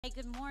Hey,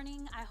 good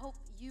morning. I hope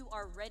you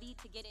are ready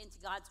to get into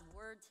God's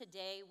Word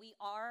today. We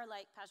are,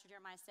 like Pastor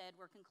Jeremiah said,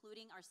 we're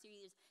concluding our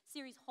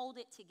series Hold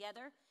It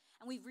Together.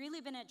 And we've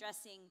really been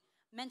addressing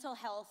mental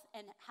health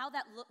and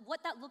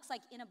what that looks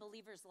like in a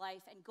believer's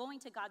life, and going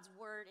to God's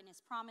Word and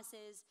His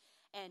promises,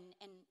 and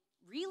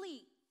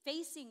really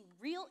facing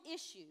real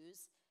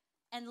issues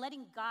and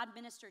letting God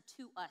minister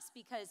to us.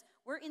 Because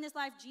we're in this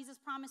life, Jesus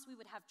promised we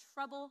would have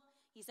trouble.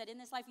 He said, in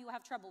this life you will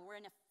have trouble. We're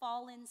in a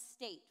fallen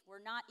state.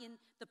 We're not in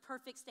the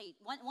perfect state.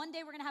 One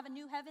day we're going to have a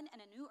new heaven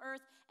and a new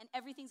earth, and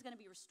everything's going to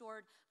be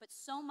restored. But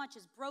so much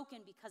is broken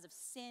because of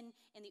sin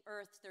in the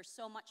earth. There's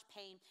so much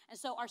pain. And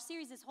so our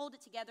series is Hold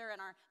It Together,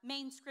 and our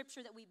main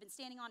scripture that we've been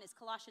standing on is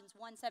Colossians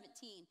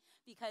 1:17,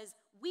 because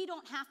we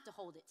don't have to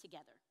hold it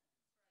together.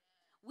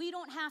 We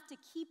don't have to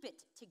keep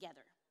it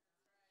together.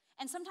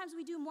 And sometimes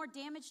we do more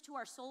damage to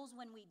our souls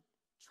when we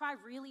try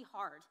really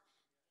hard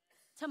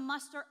to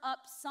muster up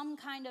some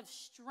kind of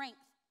strength,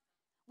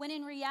 when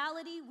in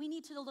reality, we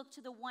need to look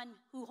to the one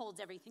who holds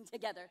everything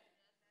together.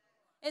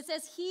 It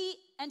says, He,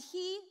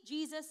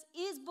 Jesus,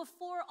 is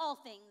before all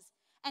things,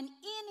 and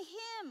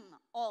in Him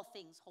all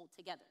things hold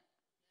together.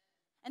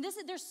 And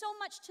there's so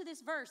much to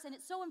this verse, and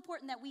it's so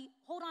important that we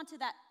hold on to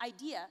that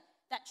idea,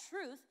 that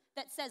truth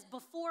that says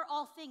before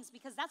all things,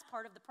 because that's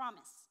part of the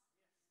promise.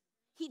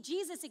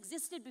 Jesus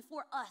existed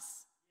before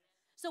us.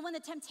 So when the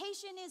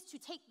temptation is to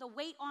take the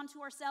weight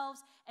onto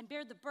ourselves and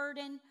bear the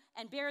burden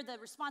and bear the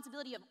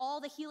responsibility of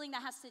all the healing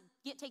that has to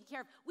get taken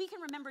care of, we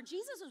can remember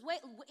Jesus was way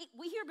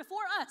here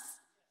before us.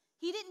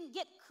 He didn't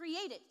get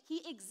created.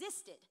 He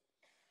existed.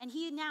 And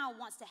He now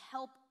wants to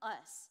help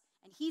us.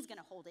 And He's going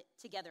to hold it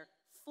together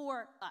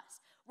for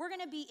us. We're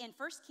going to be in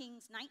 1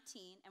 Kings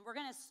 19, and we're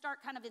going to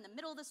start kind of in the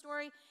middle of the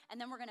story, and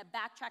then we're going to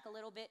backtrack a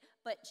little bit.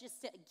 But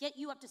just to get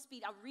you up to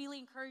speed, I really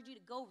encourage you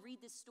to go read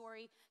this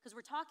story, because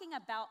we're talking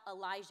about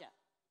Elijah.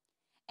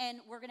 And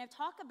we're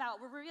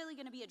really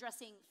going to be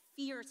addressing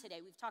fear today.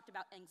 We've talked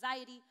about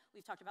anxiety,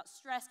 we've talked about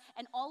stress,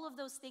 and all of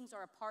those things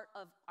are a part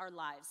of our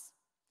lives.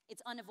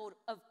 It's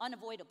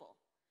unavoidable.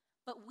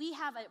 But we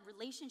have a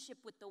relationship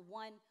with the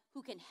one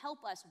who can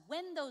help us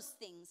when those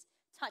things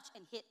touch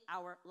and hit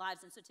our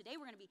lives. And so today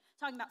we're going to be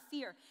talking about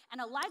fear.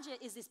 And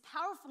Elijah is this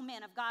powerful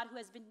man of God who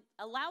has been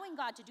allowing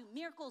God to do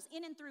miracles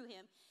in and through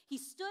him. He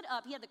stood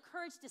up, he had the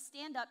courage to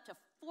stand up to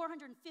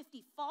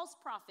 450 false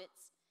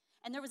prophets.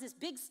 And there was this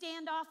big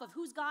standoff of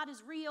whose God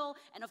is real.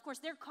 And of course,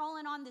 they're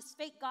calling on this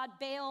fake God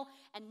Baal,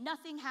 and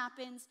nothing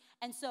happens.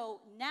 And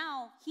so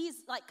now he's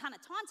like kind of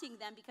taunting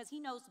them because he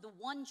knows the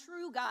one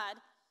true God.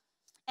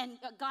 And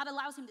God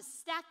allows him to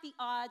stack the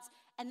odds,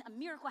 and a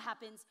miracle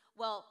happens.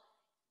 Well,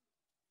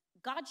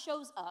 God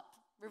shows up,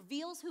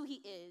 reveals who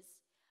He is,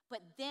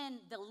 but then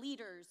the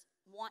leaders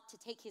want to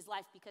take his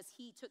life because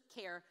he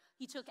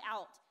took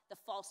out the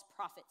false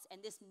prophets,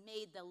 and this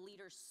made the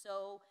leaders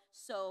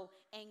so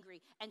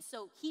angry. And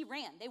so he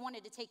ran. They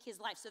wanted to take his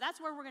life. So that's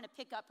where we're going to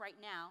pick up right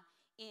now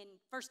in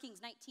 1 Kings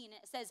 19.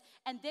 It says,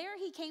 and there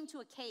he came to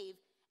a cave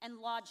and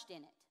lodged in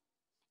it.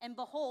 And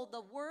behold,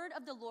 the word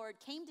of the Lord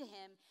came to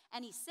him,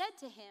 and he said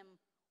to him,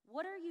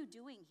 what are you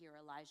doing here,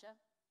 Elijah?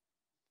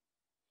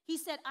 He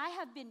said, I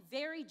have been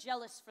very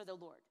jealous for the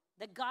Lord,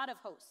 the God of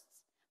hosts.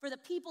 For the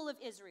people of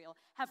Israel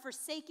have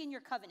forsaken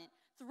your covenant,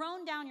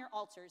 thrown down your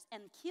altars,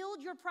 and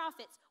killed your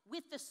prophets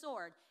with the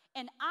sword.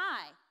 And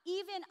I,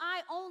 even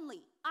I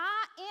only,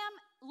 I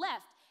am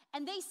left,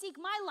 and they seek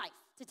my life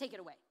to take it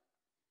away.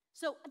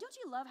 So don't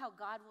you love how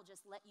God will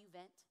just let you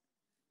vent?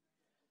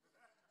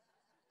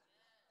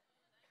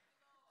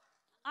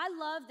 I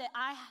love that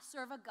I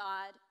serve a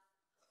God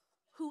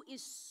who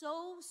is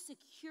so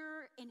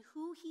secure in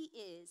who He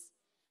is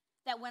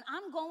that when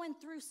I'm going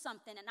through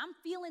something and I'm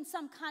feeling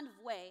some kind of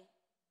way,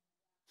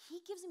 He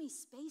gives me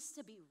space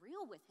to be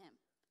real with Him.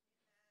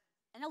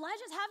 And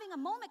Elijah's having a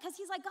moment because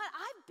he's like, God,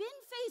 I've been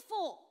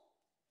faithful.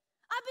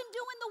 I've been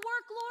doing the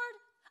work, Lord.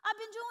 I've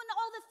been doing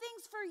all the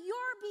things for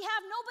your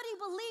behalf. Nobody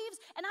believes,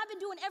 and I've been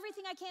doing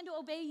everything I can to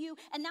obey you,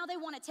 and now they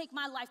want to take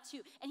my life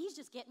too. And he's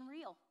just getting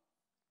real.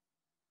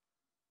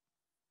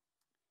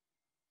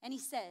 And he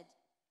said,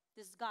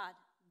 this is God,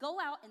 go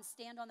out and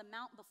stand on the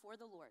mount before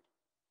the Lord.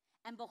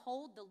 And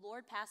behold, the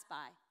Lord passed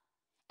by,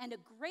 and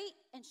a great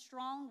and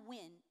strong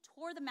wind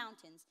tore the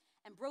mountains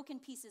and broke in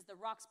pieces the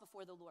rocks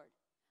before the Lord.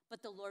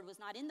 But the Lord was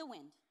not in the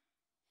wind.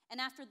 And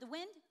after the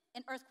wind,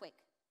 an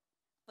earthquake.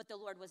 But the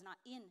Lord was not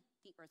in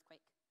the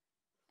earthquake.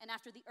 And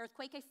after the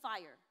earthquake, a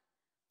fire.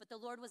 But the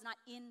Lord was not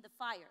in the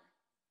fire.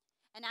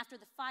 And after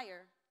the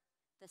fire,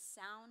 the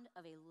sound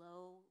of a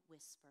low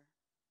whisper.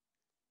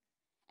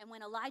 And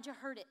when Elijah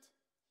heard it,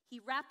 he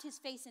wrapped his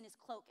face in his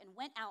cloak and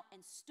went out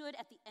and stood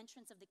at the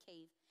entrance of the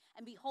cave.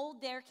 And behold,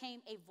 there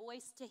came a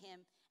voice to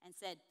him and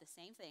said the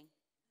same thing.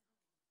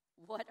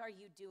 What are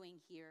you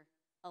doing here,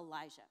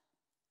 Elijah?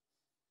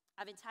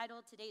 I've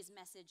entitled today's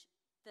message,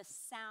 The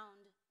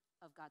Sound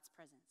of God's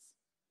Presence.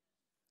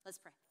 Let's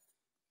pray.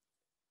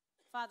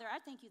 Father, I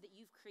thank you that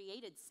you've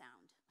created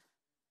sound.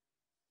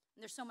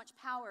 And there's so much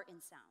power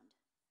in sound.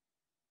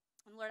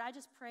 And Lord, I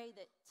just pray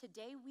that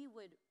today we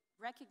would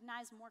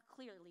recognize more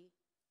clearly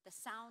the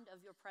sound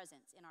of your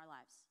presence in our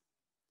lives.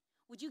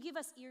 Would you give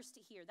us ears to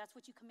hear? That's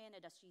what you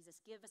commanded us,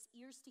 Jesus. Give us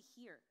ears to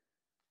hear.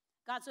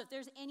 God, so if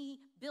there's any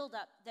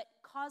buildup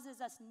that causes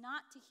us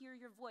not to hear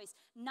your voice,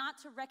 not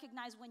to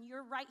recognize when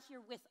you're right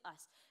here with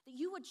us, that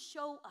you would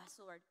show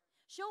us, Lord.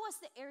 Show us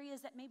the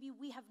areas that maybe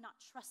we have not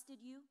trusted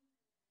you,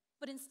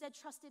 but instead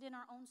trusted in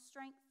our own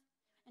strength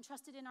and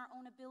trusted in our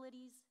own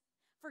abilities.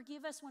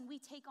 Forgive us when we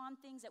take on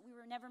things that we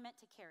were never meant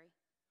to carry.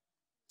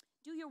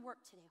 Do your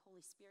work today,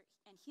 Holy Spirit,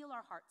 and heal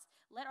our hearts.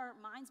 Let our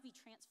minds be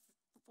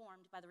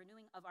transformed by the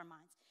renewing of our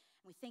minds.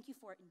 And we thank you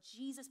for it in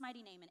Jesus'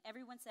 mighty name. And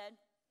everyone said,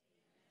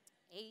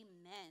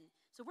 Amen.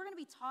 So we're going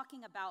to be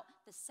talking about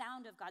the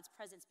sound of God's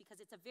presence because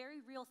it's a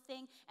very real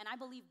thing, and I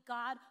believe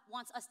God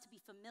wants us to be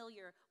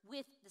familiar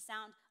with the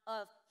sound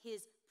of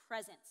his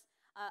presence.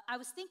 I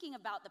was thinking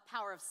about the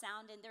power of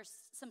sound, and there's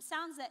some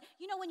sounds that,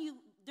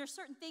 there's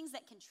certain things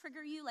that can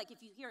trigger you, like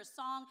if you hear a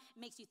song, it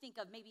makes you think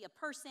of maybe a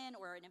person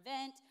or an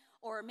event,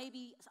 or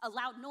maybe a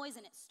loud noise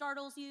and it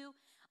startles you.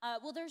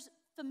 Well, there's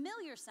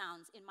familiar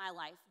sounds in my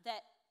life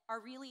that are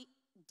really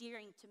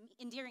endearing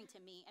to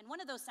me, and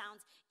one of those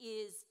sounds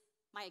is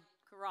my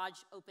garage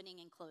opening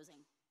and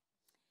closing.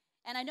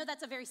 And I know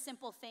that's a very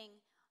simple thing,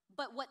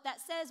 but what that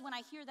says when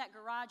I hear that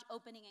garage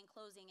opening and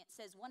closing, it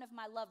says one of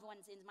my loved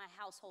ones in my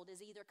household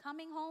is either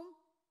coming home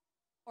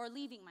or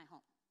leaving my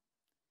home.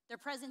 Their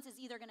presence is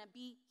either going to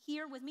be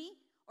here with me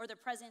or their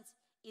presence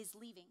is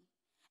leaving.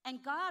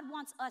 And God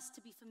wants us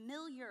to be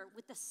familiar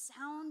with the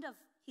sound of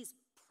his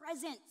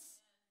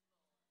presence.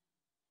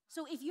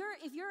 So if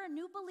you're a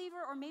new believer,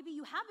 or maybe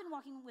you have been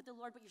walking with the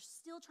Lord, but you're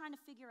still trying to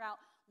figure out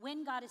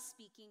when God is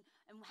speaking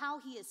and how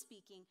he is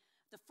speaking,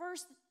 the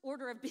first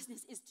order of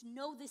business is to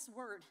know this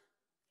word.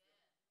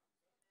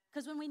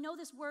 Because when we know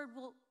this word,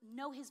 we'll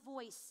know his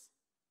voice.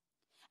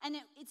 And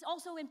it's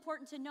also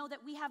important to know that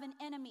we have an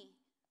enemy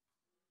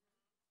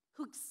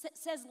who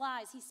says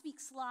lies. He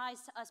speaks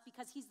lies to us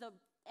because he's the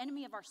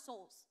enemy of our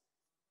souls.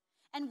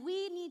 And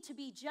we need to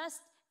be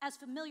just as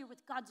familiar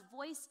with God's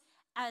voice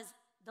as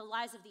the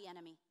lies of the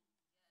enemy.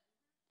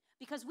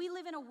 Because we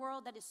live in a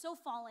world that is so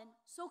fallen,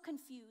 so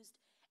confused,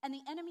 and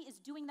the enemy is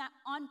doing that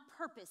on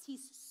purpose.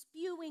 He's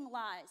spewing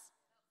lies.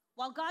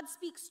 While God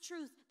speaks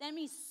truth, the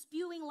enemy is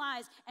spewing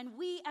lies, and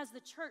we as the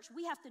church,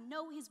 we have to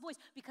know his voice,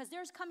 because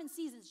there's coming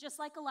seasons just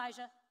like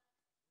Elijah.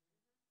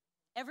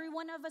 Every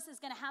one of us is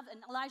going to have an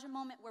Elijah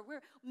moment where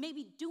we're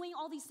maybe doing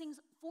all these things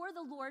for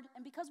the Lord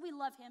and because we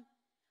love him,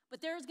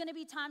 but there's going to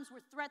be times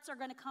where threats are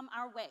going to come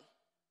our way.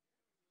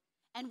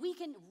 And we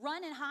can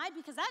run and hide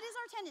because that is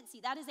our tendency.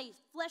 That is a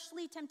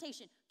fleshly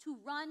temptation, to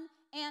run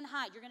and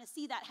hide. You're going to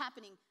see that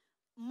happening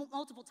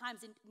multiple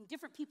times in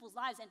different people's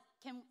lives. And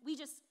can we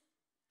just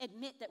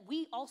admit that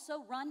we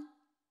also run?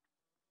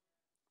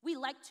 We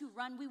like to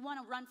run. We want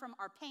to run from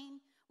our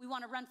pain. We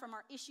want to run from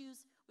our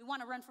issues. We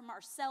want to run from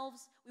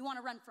ourselves. We want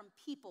to run from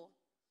people.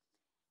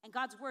 And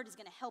God's word is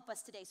going to help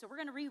us today. So we're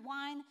going to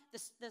rewind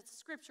the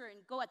scripture and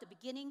go at the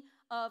beginning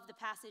of the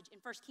passage in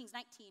 1 Kings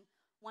 19,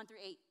 1 through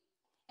 8.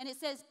 And it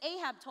says,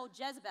 Ahab told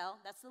Jezebel,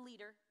 that's the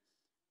leader,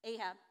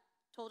 Ahab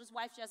told his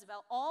wife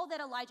Jezebel, all that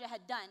Elijah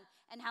had done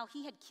and how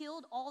he had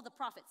killed all the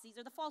prophets, these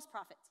are the false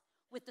prophets,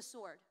 with the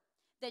sword.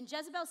 Then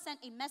Jezebel sent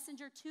a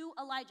messenger to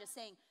Elijah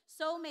saying,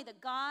 so may the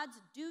gods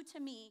do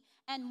to me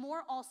and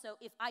more also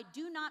if I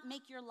do not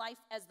make your life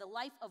as the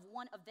life of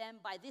one of them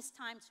by this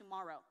time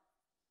tomorrow.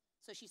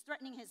 So she's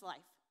threatening his life.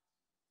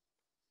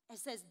 It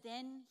says,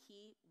 then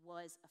he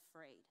was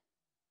afraid.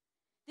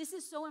 This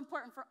is so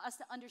important for us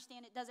to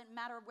understand. It doesn't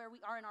matter where we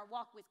are in our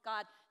walk with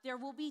God. There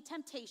will be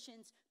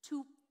temptations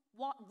to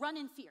run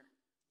in fear.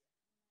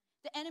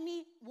 The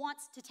enemy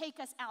wants to take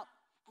us out,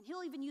 and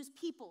he'll even use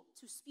people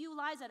to spew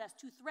lies at us,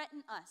 to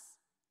threaten us.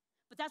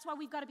 But that's why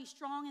we've got to be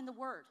strong in the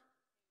word,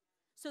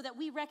 so that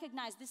we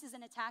recognize this is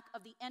an attack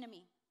of the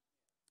enemy.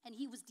 And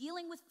he was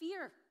dealing with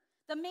fear.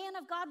 The man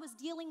of God was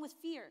dealing with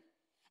fear.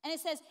 And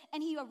it says,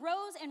 and he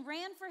arose and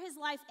ran for his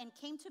life and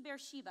came to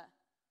Beersheba,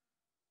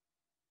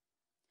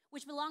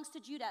 which belongs to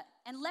Judah,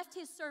 and left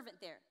his servant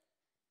there.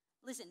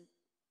 Listen,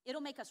 it'll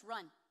make us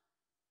run.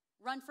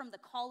 Run from the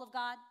call of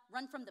God,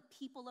 run from the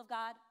people of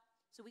God.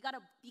 So we got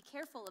to be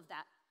careful of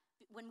that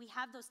when we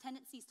have those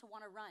tendencies to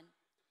want to run.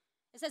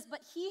 It says,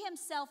 but he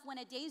himself went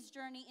a day's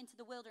journey into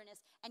the wilderness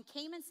and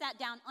came and sat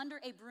down under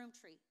a broom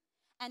tree.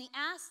 And he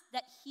asked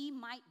that he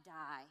might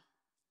die.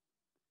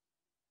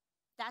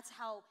 That's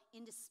how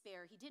in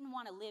despair, he didn't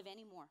want to live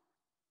anymore.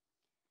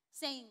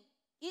 Saying,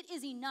 it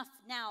is enough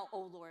now,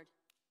 O Lord.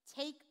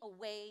 Take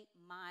away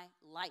my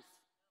life.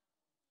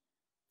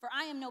 For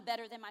I am no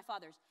better than my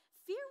fathers.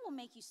 Fear will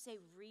make you say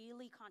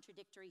really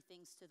contradictory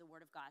things to the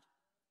word of God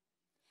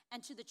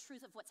and to the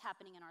truth of what's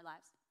happening in our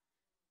lives.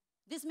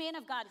 This man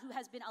of God who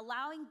has been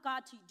allowing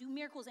God to do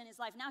miracles in his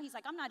life, now he's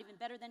like, I'm not even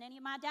better than any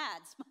of my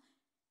dads.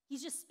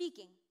 He's just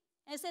speaking.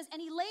 And it says,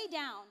 and he lay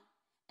down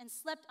and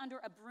slept under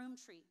a broom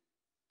tree.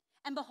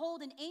 And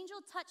behold, an angel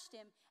touched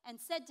him and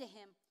said to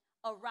him,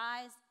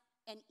 arise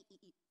and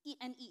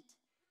eat.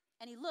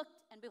 And he looked,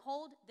 and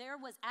behold, there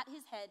was at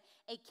his head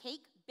a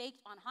cake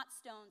baked on hot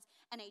stones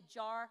and a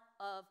jar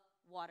of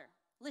water.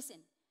 Listen,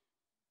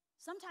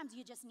 Sometimes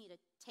you just need to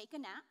take a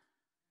nap.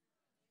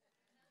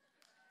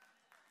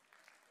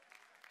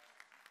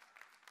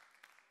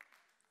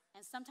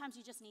 And sometimes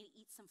you just need to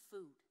eat some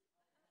food.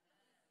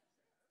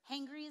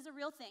 Hangry is a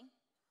real thing.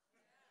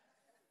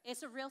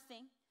 It's a real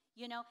thing,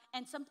 you know.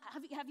 And do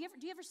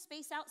you ever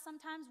space out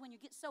sometimes when you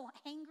get so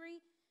hangry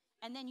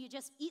and then you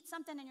just eat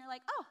something and you're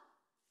like, oh,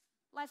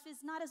 life is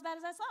not as bad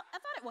as I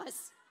thought it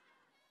was.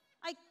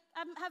 I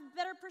have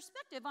better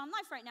perspective on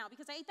life right now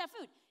because I ate that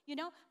food, you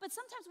know. But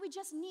sometimes we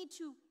just need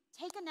to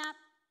take a nap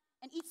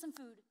and eat some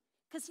food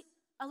because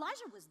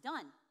Elijah was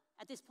done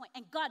at this point,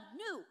 and God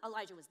knew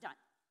Elijah was done.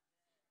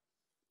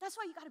 That's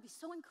why you got to be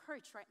so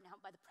encouraged right now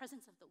by the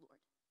presence of the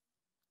Lord,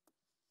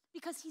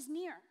 because he's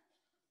near.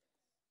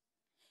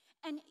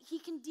 And he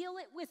can deal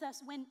it with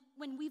us when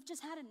we've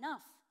just had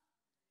enough.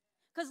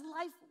 Because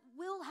life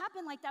will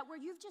happen like that, where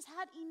you've just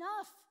had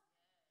enough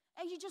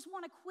and you just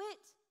want to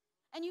quit.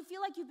 And you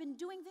feel like you've been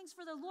doing things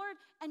for the Lord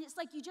and it's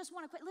like you just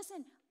want to quit.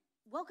 Listen,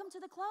 welcome to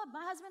the club.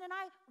 My husband and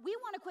I, we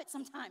want to quit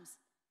sometimes.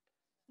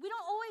 We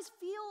don't always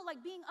feel like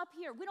being up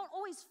here. We don't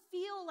always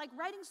feel like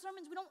writing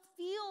sermons. We don't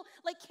feel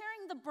like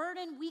carrying the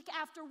burden week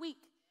after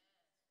week.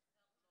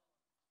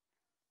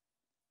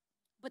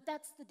 But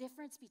that's the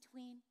difference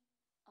between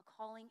a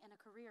calling and a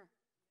career.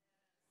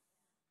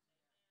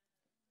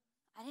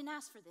 I didn't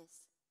ask for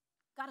this.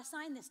 God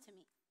assigned this to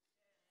me.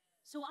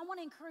 So I want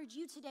to encourage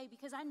you today,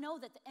 because I know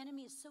that the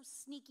enemy is so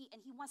sneaky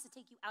and he wants to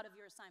take you out of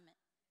your assignment.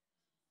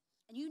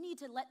 And you need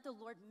to let the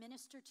Lord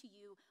minister to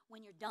you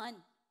when you're done.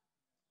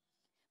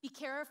 Be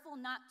careful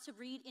not to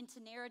read into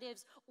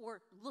narratives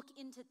or look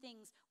into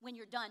things when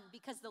you're done,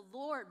 because the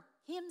Lord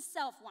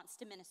himself wants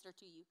to minister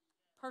to you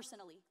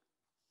personally.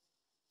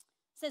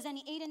 It says, and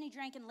he ate and he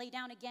drank and lay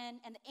down again,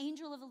 and the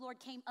angel of the Lord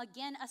came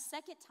again a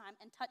second time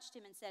and touched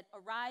him and said,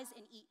 arise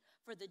and eat,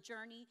 for the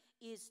journey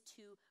is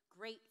too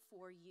great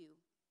for you.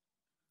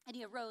 And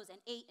he arose and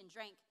ate and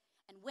drank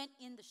and went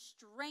in the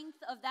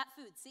strength of that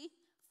food. See?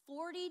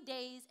 40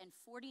 days and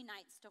 40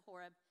 nights to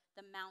Horeb,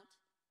 the mount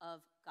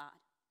of God.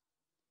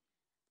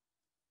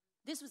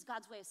 This was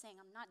God's way of saying,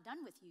 I'm not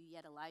done with you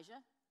yet,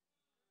 Elijah.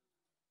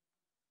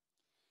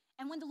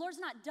 And when the Lord's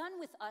not done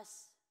with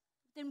us,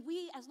 then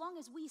we, as long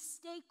as we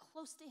stay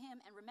close to him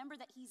and remember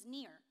that he's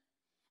near,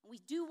 and we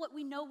do what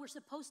we know we're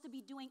supposed to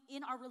be doing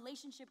in our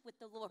relationship with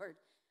the Lord,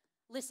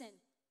 listen,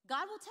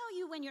 God will tell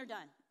you when you're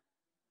done.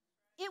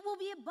 It will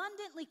be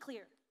abundantly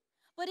clear.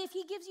 But if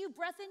he gives you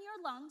breath in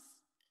your lungs,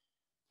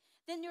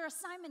 then your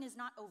assignment is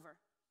not over.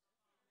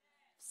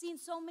 I've seen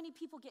so many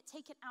people get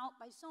taken out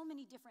by so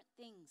many different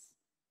things.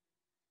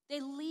 They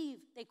leave,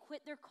 they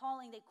quit their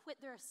calling, they quit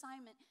their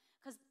assignment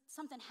because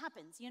something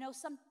happens, you know,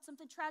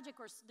 something tragic,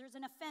 or there's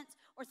an offense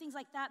or things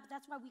like that. But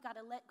that's why we got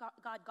to let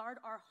God guard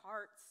our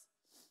hearts.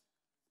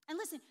 And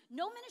listen,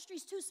 no ministry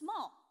is too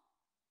small.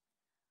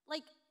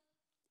 Like,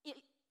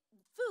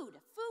 food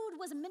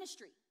was a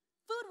ministry.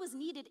 Food was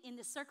needed in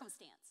this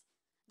circumstance.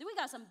 Then we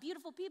got some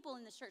beautiful people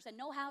in this church that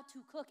know how to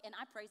cook, and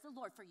I praise the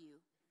Lord for you.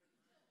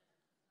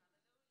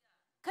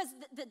 Because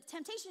the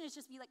temptation is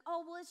just be like,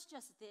 oh, well, it's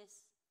just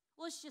this.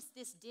 Well, it's just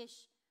this dish.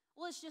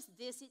 Well, it's just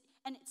this.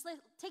 And it's like,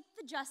 take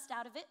the just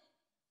out of it.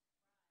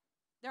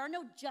 There are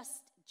no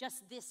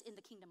just this in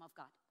the kingdom of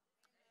God.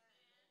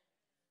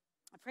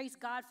 I praise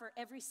God for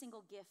every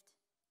single gift.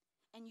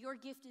 And your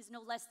gift is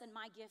no less than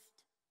my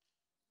gift.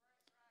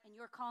 And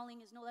your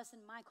calling is no less than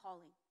my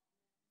calling.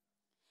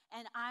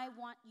 And I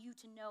want you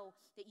to know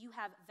that you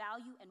have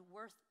value and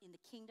worth in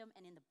the kingdom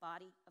and in the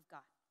body of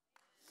God.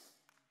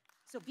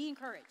 So be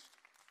encouraged.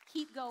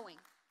 Keep going.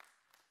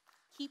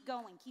 Keep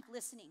going. Keep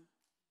listening.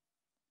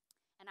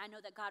 And I know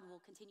that God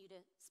will continue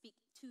to speak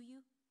to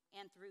you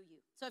and through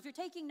you. So if you're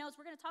taking notes,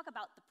 we're going to talk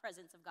about the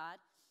presence of God.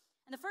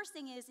 And the first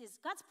thing is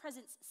God's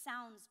presence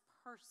sounds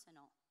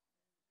personal.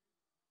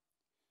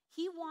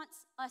 He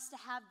wants us to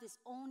have this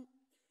own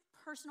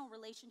personal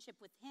relationship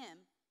with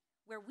him,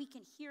 where we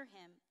can hear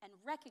him and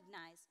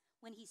recognize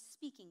when he's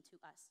speaking to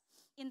us.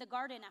 In the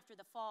garden after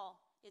the fall,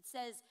 it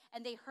says,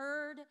 and they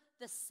heard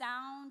the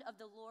sound of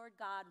the Lord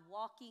God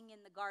walking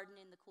in the garden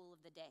in the cool of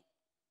the day.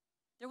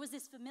 There was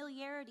this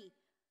familiarity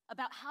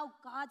about how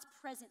God's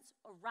presence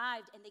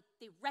arrived, and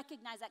they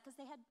recognized that because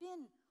they had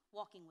been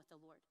walking with the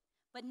Lord.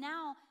 But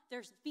now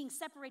they're being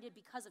separated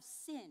because of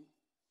sin.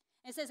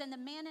 And it says, and the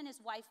man and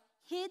his wife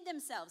hid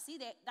themselves. See,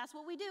 that's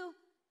what we do.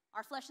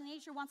 Our fleshly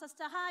nature wants us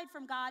to hide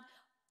from God,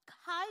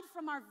 hide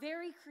from our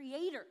very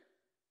Creator.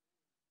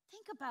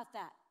 Think about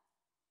that.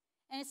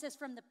 And it says,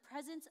 from the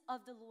presence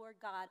of the Lord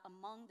God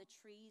among the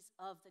trees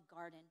of the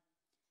garden.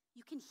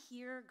 You can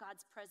hear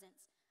God's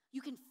presence.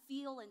 You can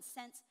feel and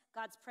sense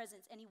God's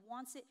presence, and he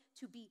wants it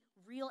to be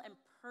real and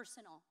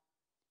personal.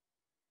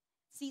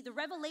 See, the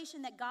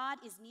revelation that God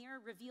is near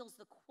reveals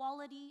the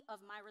quality of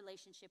my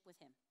relationship with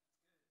him.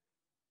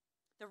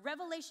 The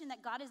revelation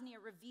that God is near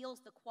reveals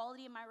the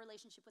quality of my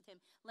relationship with him.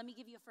 Let me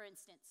give you a for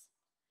instance.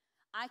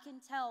 I can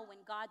tell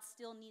when God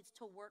still needs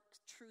to work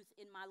truth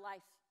in my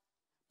life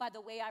by the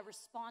way I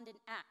respond and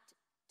act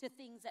to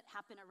things that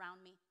happen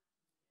around me.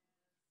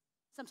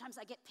 Sometimes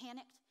I get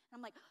panicked, and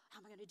I'm like, how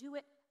am I going to do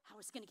it? how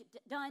it's going to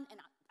get done. And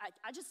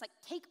I just like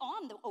take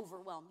on the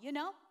overwhelm, you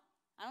know?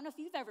 I don't know if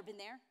you've ever been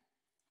there.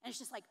 And it's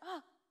just like,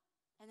 oh.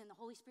 And then the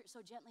Holy Spirit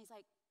so gently is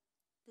like,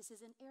 this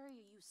is an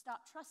area you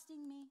stop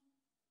trusting me.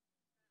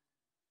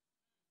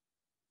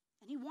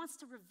 And he wants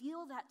to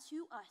reveal that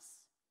to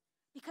us.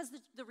 Because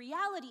the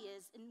reality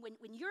is, and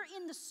when you're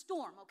in the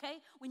storm, okay?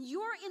 When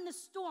you're in the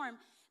storm,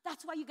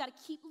 that's why you got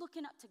to keep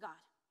looking up to God.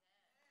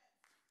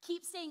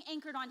 Keep staying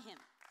anchored on him.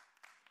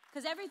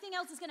 Because everything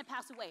else is going to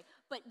pass away.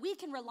 But we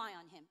can rely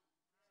on him.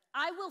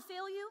 I will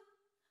fail you.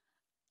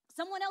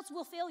 Someone else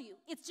will fail you.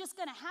 It's just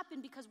going to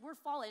happen because we're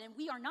fallen and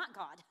we are not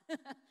God.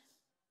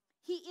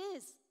 He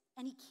is.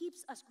 And he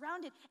keeps us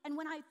grounded. And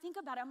when I think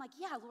about it, I'm like,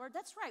 yeah, Lord,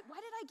 that's right. Why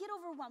did I get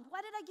overwhelmed?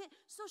 Why did I get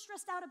so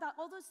stressed out about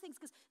all those things?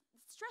 Because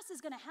stress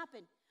is going to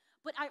happen.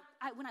 But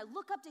when I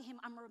look up to him,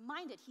 I'm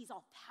reminded he's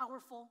all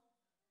powerful.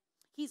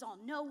 He's all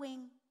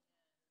knowing.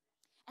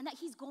 And that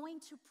he's going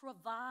to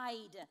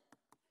provide.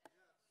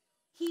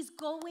 He's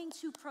going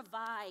to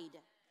provide.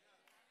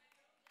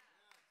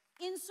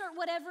 Insert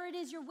whatever it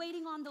is you're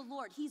waiting on the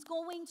Lord. He's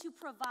going to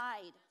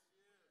provide.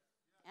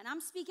 And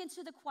I'm speaking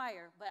to the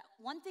choir, but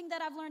one thing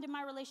that I've learned in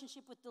my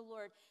relationship with the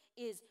Lord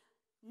is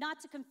not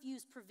to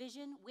confuse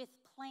provision with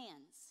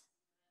plans.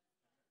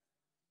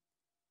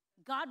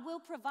 God will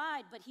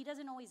provide, but he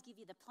doesn't always give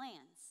you the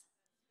plans.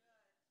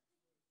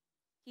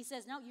 He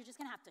says, no, you're just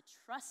going to have to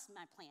trust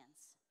my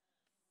plans.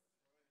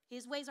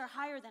 His ways are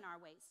higher than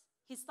our ways.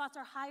 His thoughts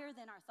are higher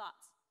than our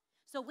thoughts.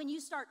 So when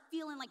you start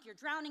feeling like you're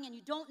drowning and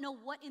you don't know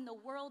what in the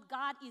world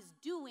God is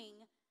doing,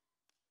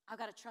 I've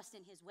got to trust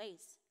in his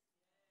ways.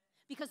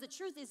 Because the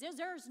truth is,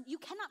 you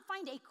cannot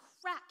find a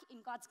crack in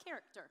God's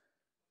character.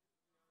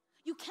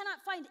 You cannot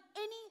find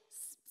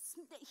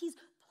he's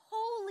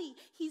holy,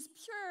 he's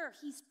pure,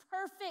 he's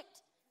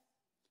perfect,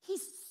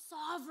 he's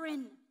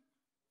sovereign.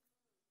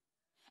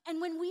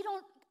 And when we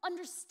don't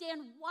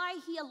understand why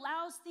he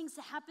allows things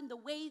to happen the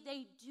way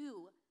they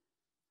do,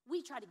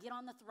 we try to get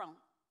on the throne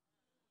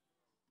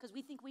because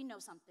we think we know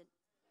something.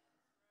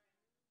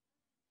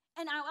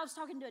 And I was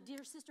talking to a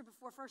dear sister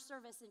before first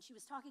service, and she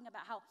was talking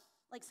about how,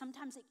 like,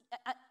 sometimes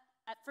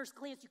at first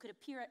glance you could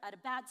appear at a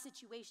bad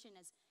situation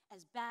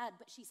as bad,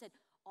 but she said,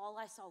 all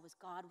I saw was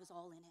God was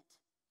all in it.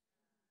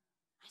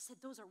 I said,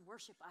 those are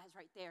worship eyes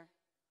right there.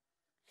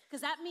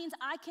 Because that means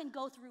I can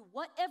go through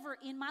whatever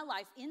in my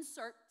life,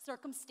 insert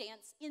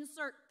circumstance,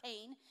 insert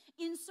pain,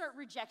 insert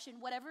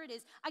rejection, whatever it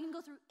is. I can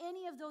go through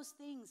any of those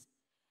things.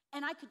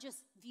 And I could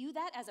just view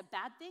that as a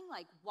bad thing,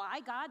 like, why,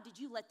 God, did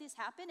you let this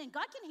happen? And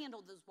God can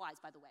handle those whys,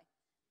 by the way.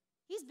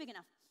 He's big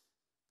enough.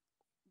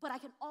 But I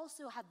can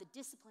also have the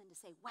discipline to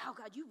say, wow,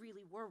 God, you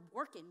really were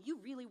working. You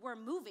really were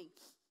moving.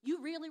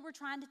 You really were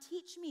trying to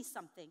teach me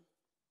something.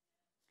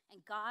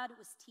 And God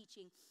was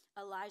teaching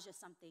Elijah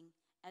something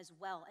as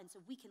well. And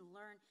so we can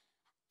learn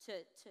to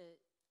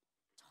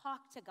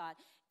talk to God.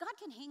 God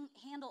can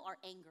handle our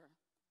anger.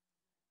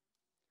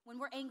 When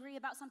we're angry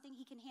about something,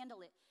 he can handle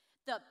it.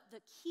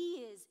 The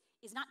key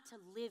is not to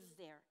live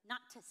there, not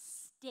to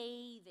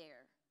stay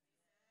there.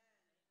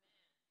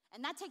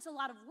 And that takes a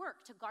lot of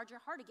work to guard your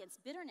heart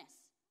against bitterness.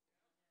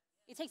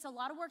 It takes a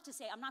lot of work to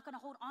say, I'm not going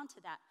to hold on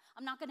to that.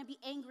 I'm not going to be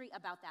angry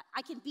about that.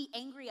 I can be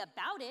angry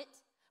about it,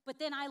 but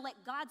then I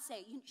let God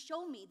say,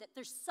 show me that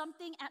there's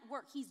something at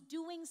work. He's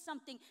doing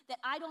something that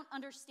I don't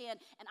understand,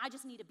 and I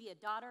just need to be a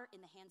daughter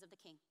in the hands of the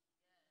king.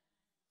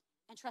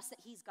 And trust that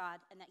he's God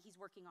and that he's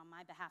working on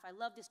my behalf. I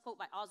love this quote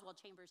by Oswald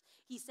Chambers.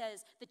 He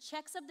says, the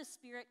checks of the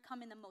Spirit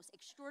come in the most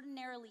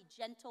extraordinarily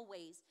gentle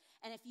ways.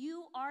 And if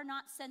you are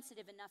not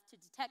sensitive enough to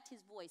detect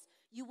his voice,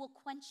 you will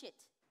quench it.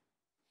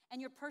 And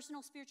your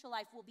personal spiritual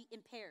life will be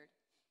impaired.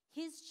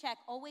 His check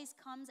always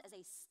comes as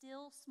a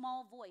still,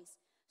 small voice,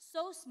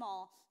 so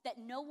small that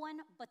no one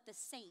but the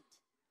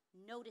saint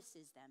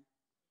notices them.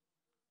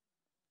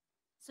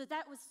 So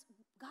that was,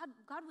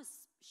 God was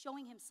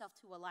showing himself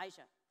to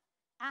Elijah.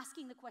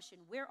 Asking the question,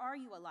 where are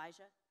you,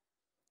 Elijah?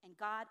 And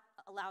God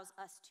allows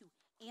us to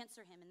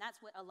answer him. And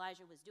that's what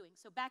Elijah was doing.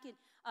 So back in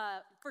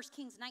 1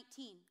 Kings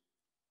 19,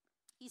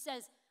 he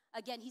says,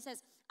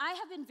 I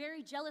have been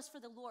very jealous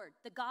for the Lord,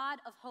 the God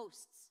of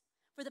hosts.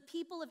 For the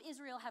people of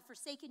Israel have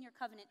forsaken your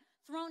covenant,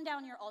 thrown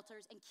down your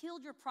altars, and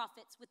killed your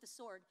prophets with the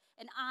sword.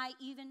 And I,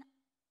 even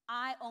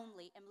I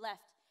only, am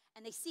left.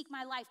 And they seek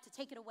my life to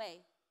take it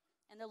away.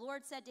 And the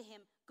Lord said to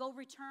him, go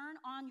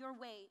return on your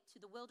way to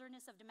the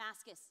wilderness of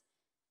Damascus.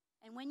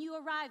 And when you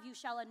arrive, you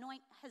shall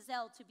anoint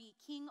Hazael to be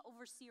king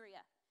over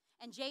Syria,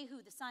 and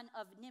Jehu, the son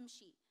of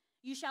Nimshi,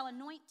 you shall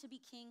anoint to be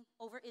king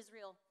over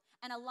Israel.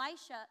 And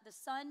Elisha, the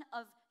son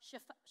of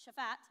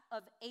Shaphat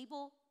of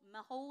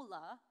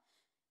Abel-Meholah,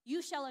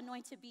 you shall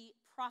anoint to be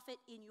prophet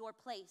in your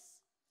place.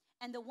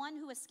 And the one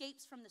who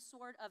escapes from the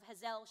sword of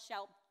Hazael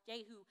shall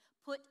Jehu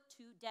put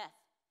to death.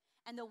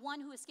 And the one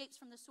who escapes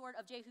from the sword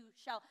of Jehu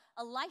shall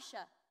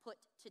Elisha put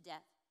to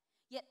death.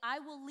 Yet I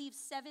will leave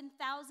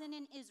 7,000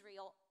 in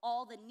Israel,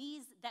 all the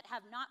knees that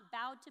have not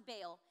bowed to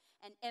Baal,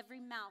 and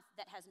every mouth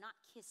that has not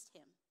kissed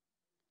him.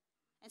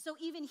 And so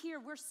even here,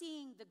 we're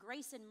seeing the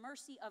grace and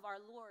mercy of our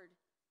Lord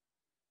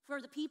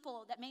for the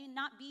people that may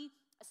not be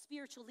a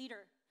spiritual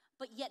leader,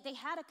 but yet they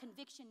had a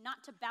conviction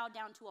not to bow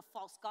down to a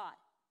false god.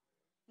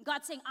 And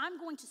God's saying, I'm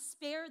going to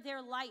spare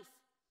their life.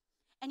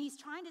 And he's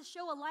trying to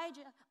show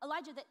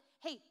Elijah that,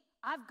 hey,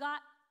 I've got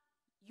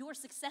your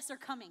successor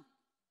coming.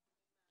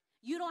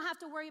 You don't have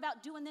to worry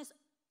about doing this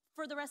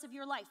for the rest of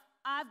your life.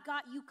 I've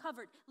got you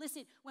covered.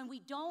 Listen, when we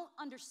don't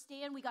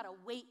understand, we got to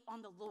wait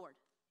on the Lord.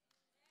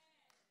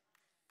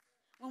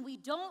 When we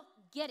don't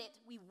get it,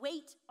 we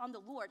wait on the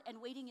Lord,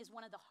 and waiting is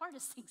one of the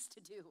hardest things to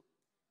do.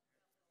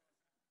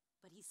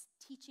 But he's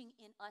teaching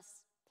in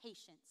us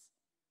patience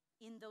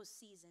in those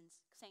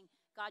seasons, saying,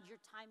 God, your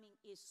timing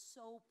is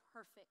so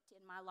perfect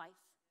in my life.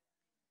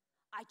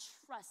 I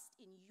trust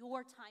in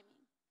your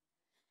timing.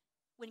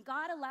 When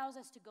God allows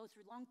us to go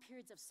through long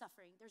periods of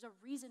suffering, there's a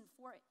reason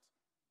for it.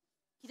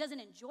 He doesn't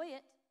enjoy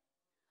it,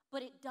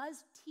 but it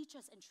does teach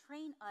us and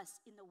train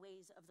us in the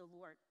ways of the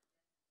Lord.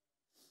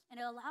 And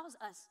it allows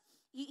us,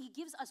 he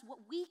gives us what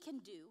we can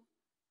do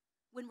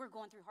when we're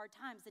going through hard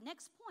times. The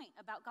next point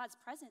about God's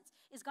presence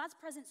is God's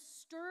presence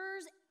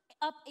stirs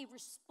up a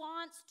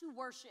response to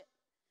worship.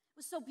 It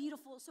was so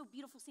beautiful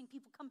seeing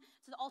people come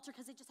to the altar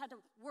because they just had to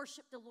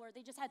worship the Lord.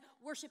 They just had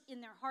worship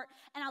in their heart.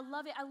 And I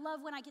love it. I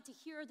love when I get to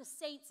hear the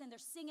saints and they're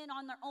singing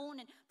on their own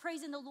and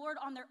praising the Lord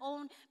on their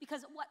own,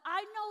 because what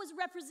I know is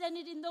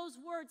represented in those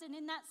words and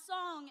in that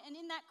song and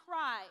in that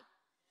cry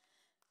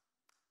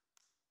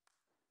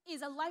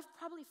is a life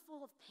probably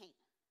full of pain.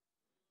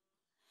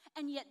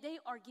 And yet they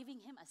are giving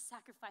him a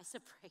sacrifice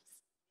of praise.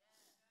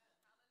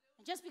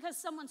 And just because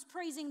someone's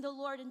praising the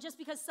Lord and just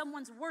because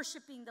someone's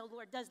worshiping the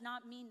Lord does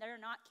not mean they're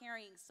not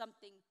carrying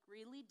something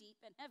really deep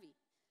and heavy.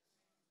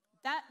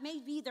 That may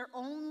be their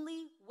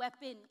only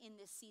weapon in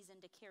this season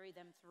to carry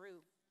them through.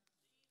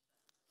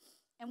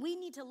 And we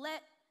need to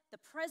let the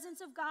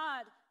presence of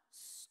God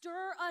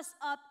stir us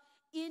up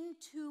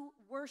into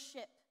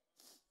worship.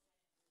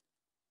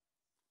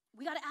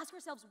 We got to ask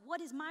ourselves,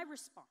 what is my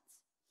response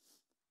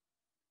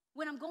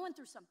when I'm going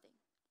through something?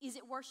 Is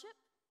it worship?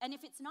 And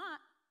if it's not,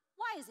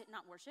 why is it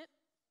not worship?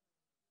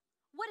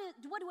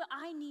 What do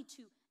I need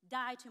to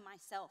die to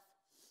myself?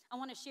 I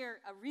want to share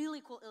a really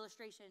cool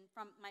illustration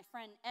from my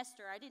friend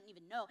Esther. I didn't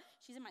even know.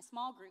 She's in my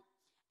small group.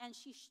 And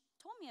she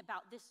told me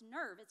about this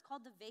nerve. It's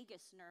called the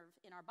vagus nerve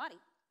in our body.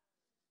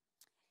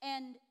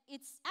 And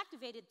it's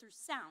activated through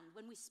sound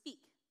when we speak.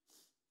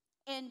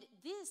 And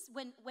this,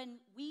 when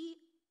we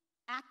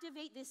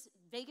activate this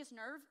vagus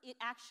nerve, it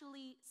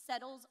actually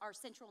settles our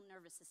central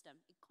nervous system.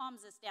 It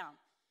calms us down.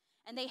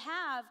 And they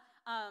have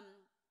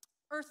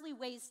earthly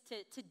ways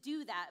to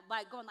do that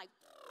by going like,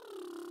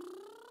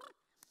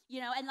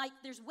 and like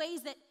there's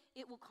ways that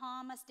it will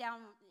calm us down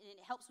and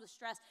it helps with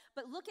stress.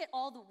 But look at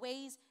all the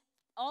ways,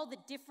 all the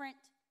different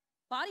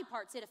body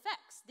parts it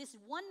affects. This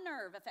one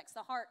nerve affects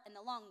the heart and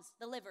the lungs,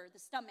 the liver, the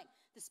stomach,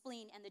 the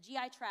spleen, and the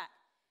GI tract.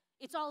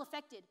 It's all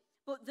affected.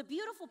 But the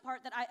beautiful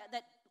part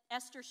that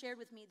Esther shared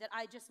with me that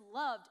I just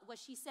loved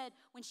was she said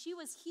when she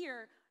was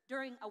here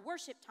during a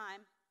worship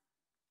time,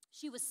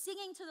 she was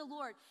singing to the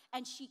Lord,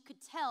 and she could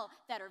tell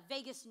that her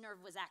vagus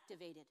nerve was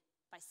activated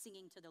by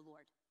singing to the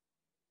Lord.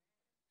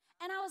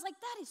 And I was like,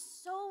 that is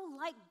so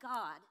like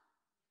God.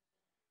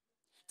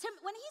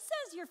 When he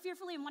says you're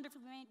fearfully and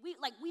wonderfully made,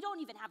 we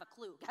don't even have a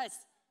clue, guys.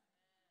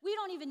 We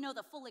don't even know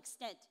the full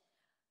extent.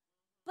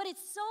 But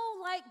it's so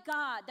like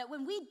God that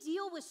when we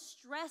deal with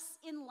stress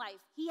in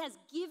life, he has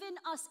given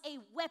us a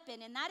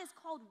weapon, and that is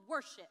called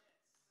worship.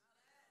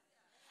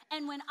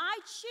 And when I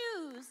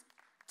choose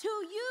to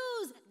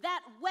use that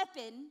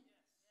weapon,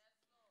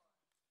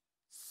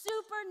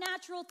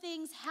 supernatural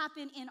things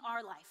happen in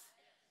our life.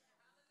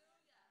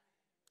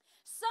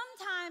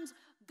 Sometimes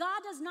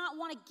God does not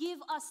want to give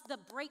us the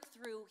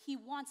breakthrough. He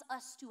wants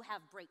us to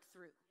have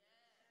breakthrough.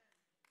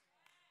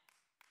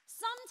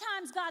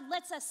 Sometimes God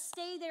lets us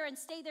stay there and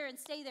stay there and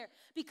stay there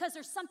because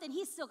there's something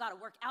he's still got to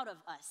work out of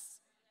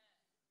us.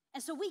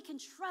 And so we can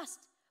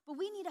trust, but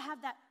we need to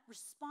have that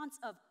response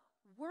of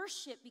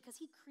worship because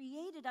he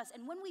created us.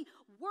 And when we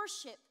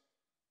worship,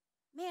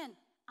 man,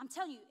 I'm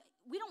telling you,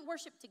 we don't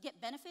worship to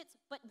get benefits,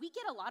 but we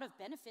get a lot of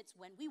benefits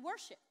when we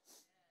worship.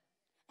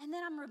 And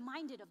then I'm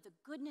reminded of the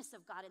goodness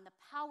of God and the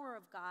power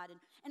of God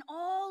and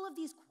all of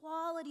these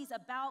qualities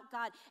about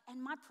God.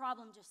 And my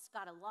problem just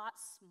got a lot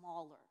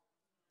smaller.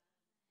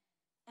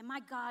 And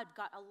my God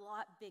got a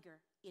lot bigger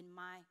in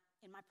my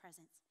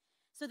presence.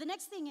 So the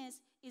next thing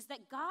is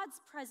that God's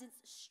presence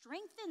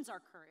strengthens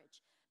our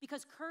courage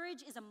because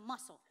courage is a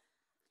muscle.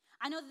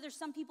 I know that there's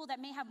some people that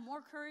may have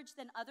more courage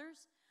than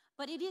others,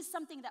 but it is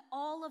something that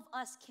all of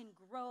us can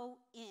grow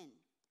in.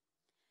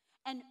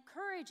 And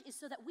courage is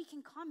so that we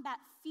can combat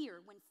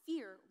fear when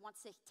fear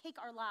wants to take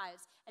our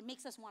lives and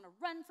makes us want to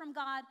run from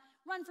God,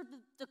 run from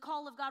the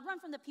call of God, run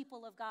from the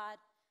people of God.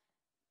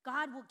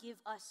 God will give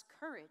us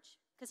courage.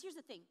 Because here's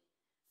the thing.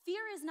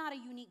 Fear is not a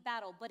unique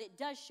battle, but it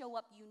does show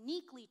up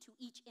uniquely to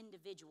each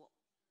individual.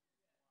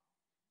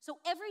 So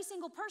every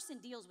single person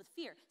deals with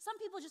fear. Some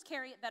people just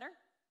carry it better,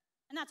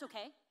 and that's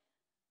okay.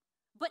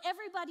 But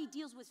everybody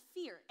deals with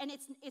fear, and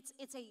it's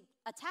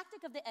a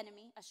tactic of the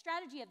enemy, a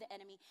strategy of the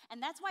enemy,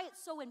 and that's why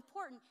it's so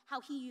important how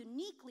he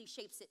uniquely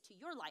shapes it to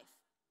your life.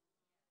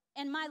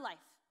 in my life.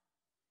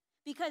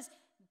 Because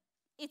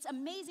it's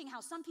amazing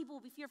how some people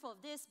will be fearful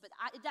of this, but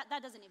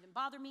that doesn't even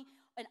bother me.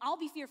 And I'll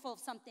be fearful of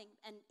something,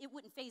 and it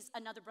wouldn't faze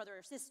another brother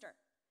or sister.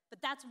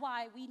 But that's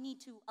why we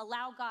need to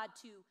allow God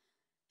to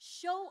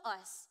show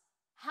us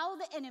how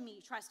the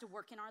enemy tries to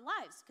work in our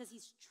lives, because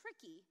he's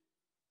tricky.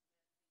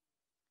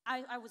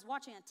 I was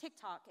watching a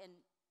TikTok and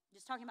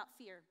just talking about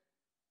fear,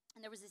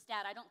 and there was this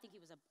dad. I don't think he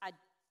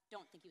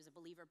was a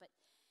believer, but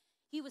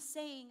he was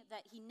saying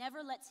that he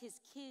never lets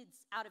his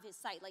kids out of his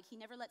sight. Like, he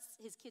never lets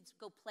his kids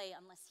go play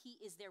unless he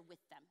is there with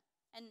them.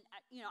 And,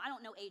 I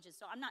don't know ages,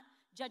 so I'm not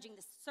judging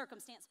the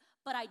circumstance,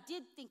 but I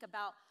did think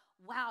about,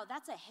 wow,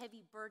 that's a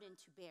heavy burden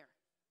to bear.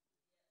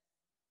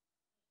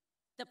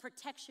 The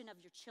protection of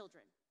your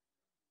children.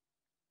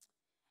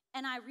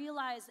 And I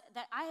realized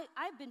that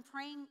I've been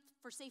praying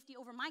for safety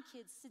over my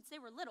kids since they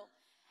were little.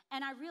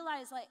 And I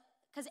realized,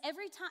 because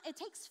every time, it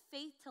takes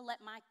faith to let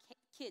my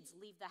kids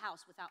leave the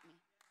house without me.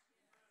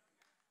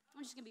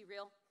 I'm just going to be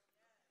real.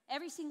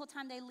 Every single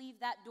time they leave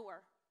that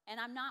door and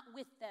I'm not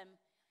with them,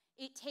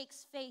 it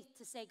takes faith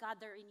to say, God,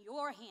 they're in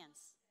your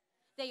hands.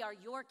 They are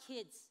your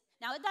kids.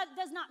 Now, that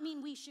does not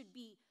mean we should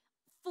be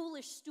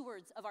foolish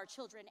stewards of our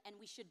children and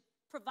we should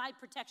provide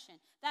protection.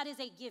 That is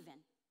a given.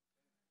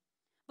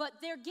 But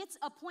there gets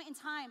a point in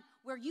time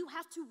where you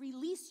have to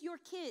release your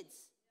kids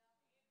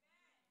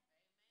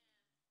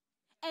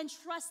and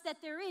trust that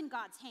they're in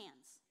God's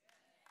hands.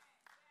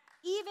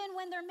 Even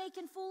when they're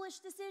making foolish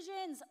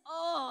decisions.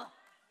 Oh,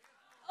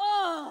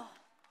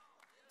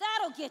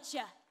 that'll get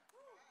you.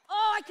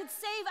 Oh, I could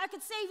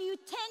save you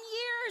 10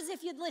 years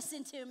if you'd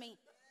listen to me.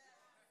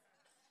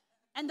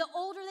 And the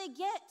older they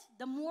get,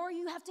 the more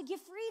you have to give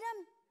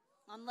freedom,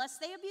 unless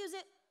they abuse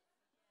it.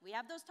 We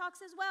have those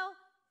talks as well.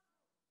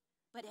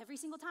 But every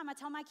single time I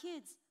tell my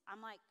kids,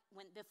 I'm like,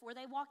 before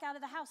they walk out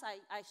of the house,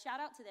 I shout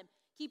out to them,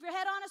 keep your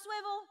head on a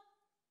swivel.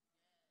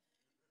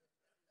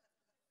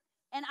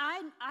 And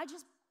I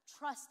just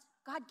trust,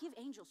 God, give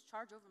angels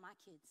charge over my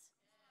kids.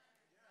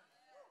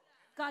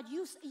 God,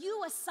 you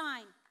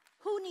assign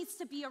who needs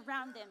to be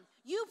around them.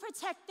 You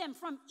protect them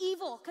from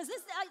evil. Because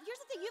here's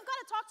the thing, you've got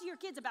to talk to your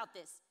kids about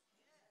this.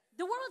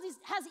 The world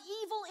has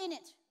evil in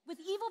it, with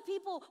evil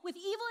people, with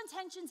evil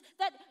intentions,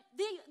 that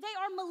they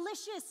are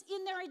malicious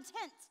in their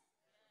intent.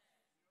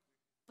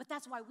 But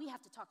that's why we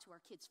have to talk to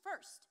our kids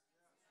first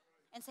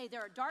and say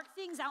there are dark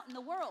things out in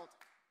the world.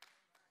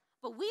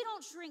 But we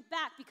don't shrink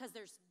back because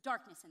there's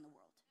darkness in the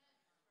world.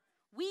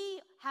 We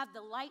have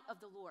the light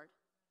of the Lord,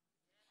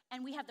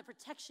 and we have the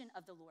protection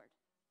of the Lord.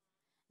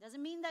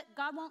 Doesn't mean that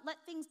God won't let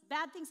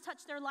bad things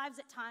touch their lives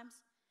at times,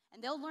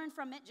 and they'll learn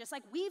from it just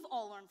like we've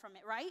all learned from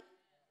it, right?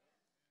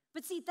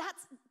 But see,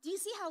 do you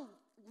see how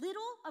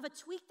little of a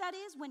tweak that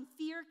is when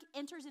fear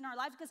enters in our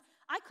lives? Because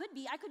I could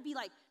be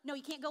like, no,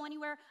 you can't go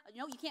anywhere.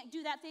 No, you can't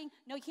do that thing.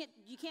 No,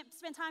 you can't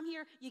spend time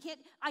here.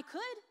 I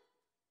could.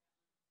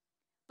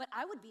 But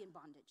I would be in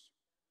bondage.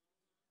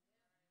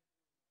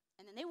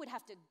 And then they would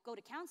have to go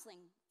to counseling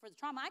for the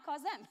trauma I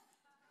caused them.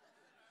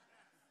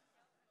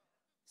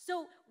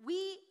 So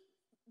we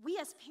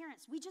as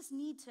parents, we just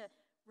need to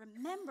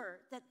remember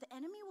that the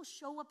enemy will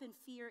show up in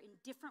fear in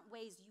different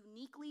ways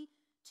uniquely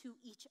to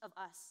each of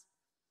us.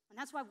 And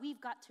that's why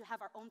we've got to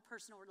have our own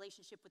personal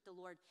relationship with the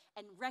Lord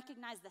and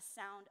recognize the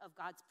sound of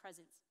God's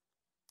presence.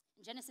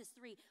 In Genesis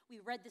 3, we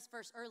read this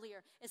verse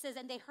earlier. It says,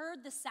 and they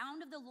heard the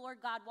sound of the Lord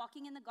God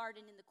walking in the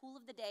garden in the cool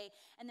of the day,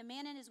 and the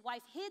man and his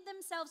wife hid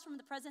themselves from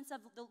the presence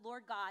of the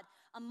Lord God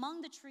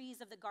among the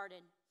trees of the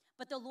garden.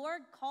 But the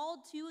Lord called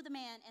to the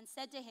man and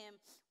said to him,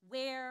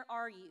 where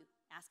are you?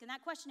 Asking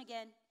that question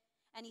again.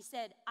 And he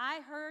said, I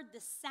heard the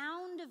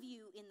sound of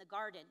you in the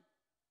garden,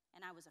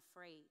 and I was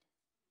afraid.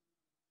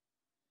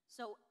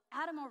 So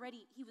Adam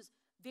he was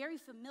very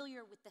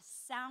familiar with the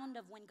sound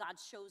of when God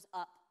shows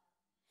up.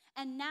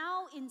 And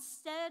now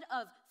instead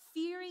of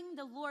fearing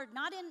the Lord,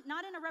 not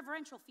in a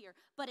reverential fear,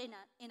 but in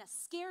a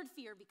scared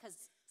fear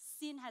because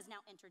sin has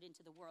now entered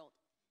into the world,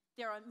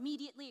 they're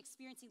immediately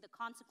experiencing the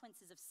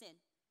consequences of sin.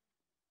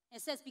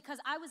 It says, because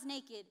I was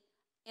naked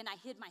and I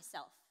hid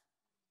myself.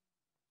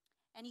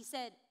 And he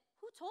said,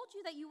 who told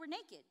you that you were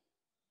naked?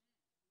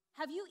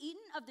 Have you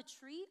eaten of the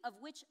tree of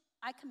which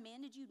I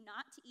commanded you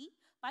not to eat?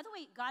 By the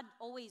way, God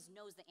always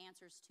knows the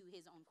answers to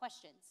his own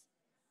questions.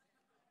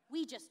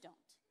 We just don't.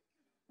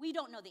 We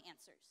don't know the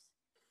answers.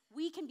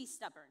 We can be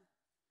stubborn.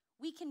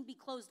 We can be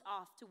closed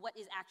off to what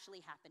is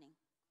actually happening.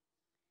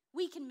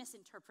 We can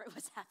misinterpret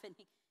what's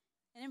happening.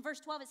 And in verse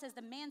 12 it says,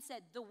 the man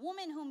said, the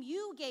woman whom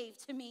you gave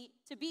to me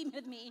to be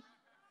with me,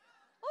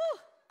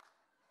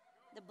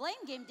 the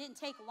blame game didn't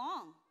take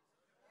long.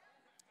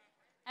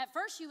 At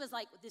first she was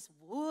like, this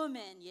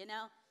woman,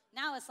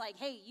 Now it's like,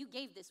 hey, you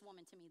gave this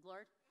woman to me,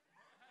 Lord.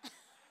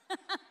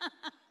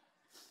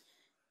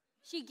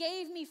 She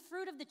gave me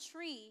fruit of the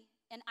tree,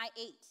 and I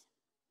ate.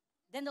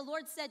 Then the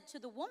Lord said to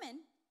the woman,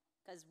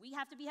 because we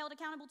have to be held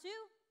accountable too,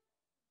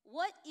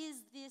 what is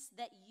this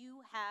that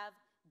you have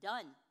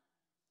done?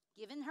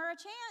 Given her a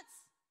chance.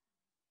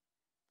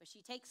 But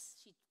she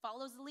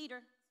follows the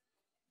leader.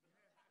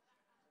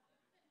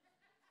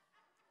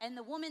 And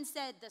the woman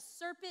said, the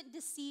serpent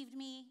deceived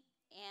me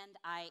and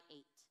I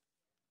ate.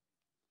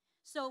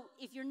 So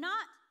if you're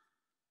not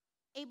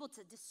able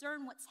to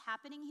discern what's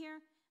happening here,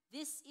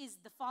 this is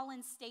the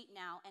fallen state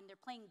now, and they're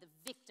playing the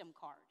victim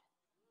card.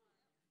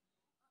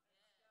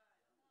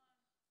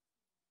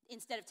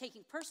 Instead of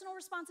taking personal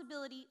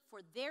responsibility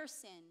for their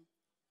sin,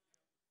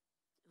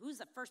 who's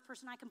the first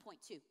person I can point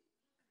to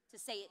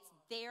say it's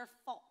their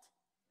fault?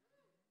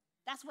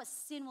 That's what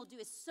sin will do.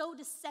 It's so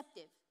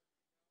deceptive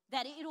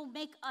that it'll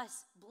make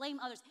us blame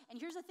others. And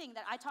here's the thing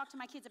that I talk to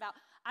my kids about.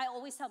 I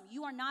always tell them,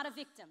 you are not a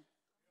victim.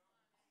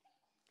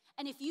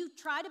 And if you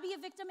try to be a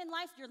victim in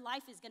life, your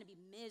life is going to be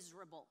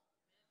miserable.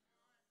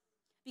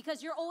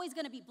 Because you're always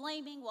going to be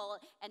blaming,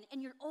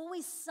 and you're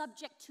always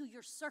subject to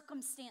your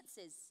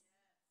circumstances.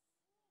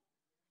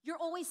 You're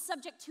always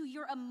subject to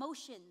your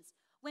emotions.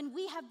 When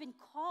we have been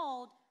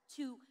called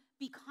to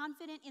be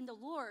confident in the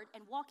Lord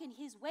and walk in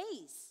his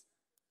ways.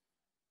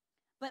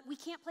 But we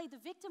can't play the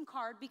victim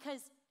card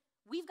because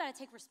we've got to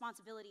take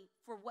responsibility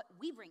for what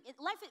we bring.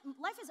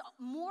 Life is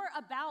more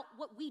about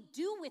what we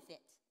do with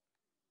it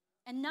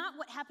and not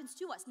what happens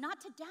to us,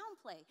 not to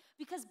downplay,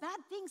 because bad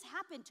things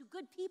happen to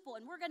good people,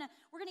 and we're gonna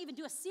even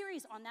do a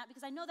series on that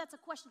because I know that's a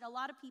question a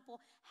lot of people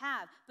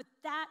have, but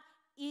that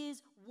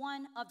is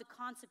one of the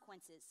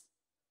consequences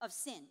of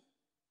sin.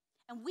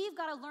 And we've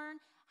got to learn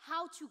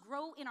how to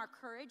grow in our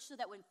courage so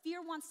that when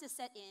fear wants to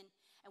set in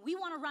and we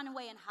want to run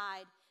away and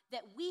hide,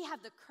 that we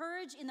have the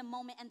courage in the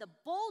moment and the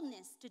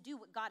boldness to do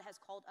what God has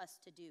called us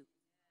to do.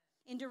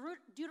 In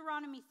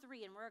Deuteronomy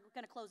 3, and we're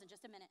going to close in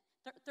just a minute,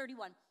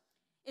 31,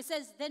 it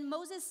says, then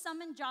Moses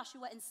summoned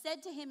Joshua and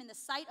said to him in the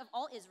sight of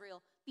all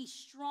Israel, be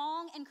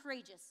strong and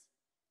courageous,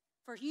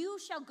 for you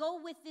shall go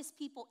with this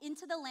people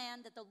into the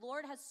land that the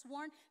Lord has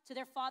sworn to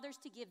their fathers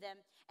to give them,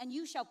 and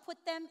you shall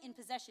put them in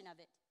possession of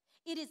it.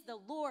 It is the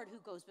Lord who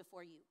goes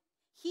before you.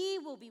 He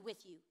will be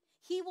with you.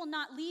 He will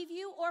not leave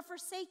you or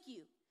forsake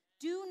you.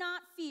 Do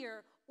not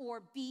fear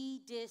or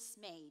be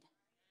dismayed.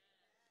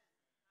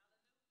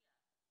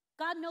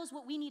 God knows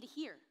what we need to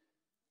hear.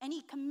 And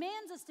he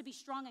commands us to be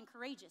strong and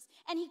courageous.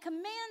 And he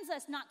commands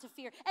us not to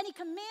fear. And he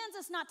commands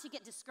us not to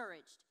get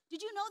discouraged.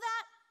 Did you know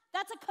that?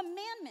 That's a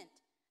commandment.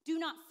 Do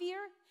not fear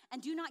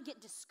and do not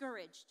get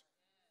discouraged.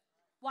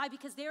 Why?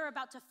 Because they're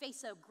about to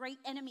face a great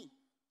enemy.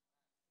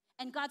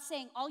 And God's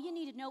saying, all you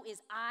need to know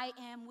is I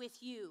am with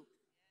you.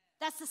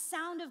 That's the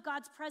sound of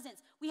God's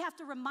presence. We have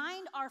to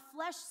remind our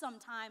flesh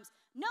sometimes,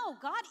 no,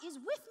 God is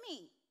with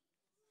me.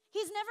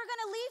 He's never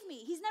going to leave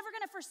me. He's never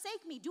going to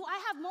forsake me. Do I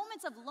have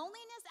moments of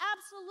loneliness?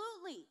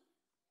 Absolutely.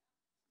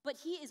 But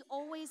he is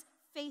always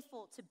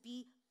faithful to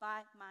be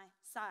by my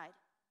side,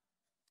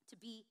 to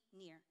be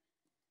near.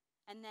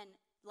 And then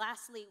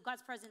lastly,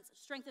 God's presence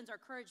strengthens our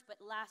courage, but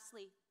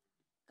lastly,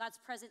 God's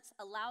presence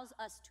allows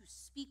us to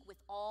speak with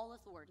all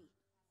authority.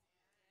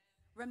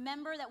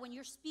 Remember that when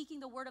you're speaking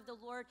the word of the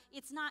Lord,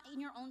 it's not in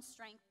your own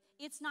strength.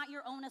 It's not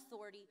your own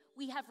authority.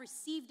 We have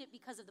received it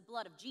because of the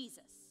blood of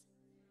Jesus.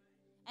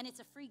 And it's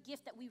a free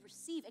gift that we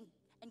receive,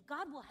 and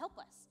God will help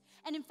us.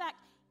 And in fact,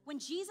 when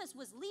Jesus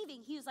was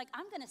leaving, he was like,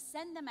 I'm going to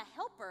send them a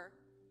helper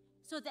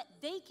so that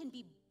they can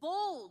be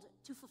bold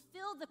to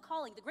fulfill the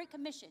calling, the Great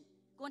Commission,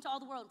 go into all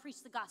the world and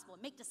preach the gospel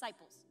and make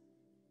disciples.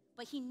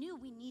 But he knew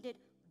we needed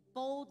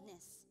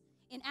boldness.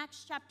 In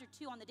Acts chapter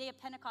 2, on the day of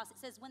Pentecost, it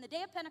says, when the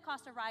day of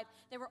Pentecost arrived,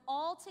 they were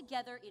all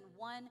together in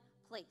one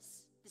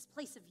place, this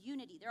place of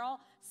unity. They're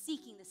all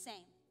seeking the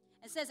same.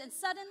 It says, and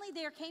suddenly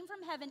there came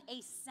from heaven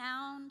a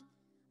sound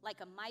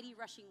like a mighty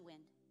rushing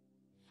wind,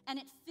 and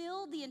it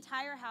filled the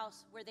entire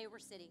house where they were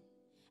sitting,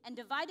 and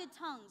divided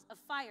tongues of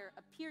fire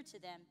appeared to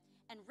them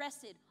and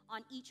rested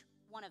on each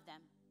one of them.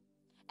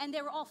 And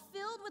they were all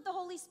filled with the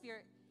Holy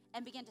Spirit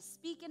and began to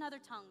speak in other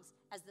tongues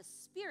as the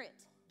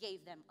Spirit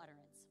gave them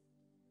utterance.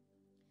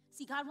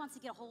 See, God wants to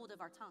get a hold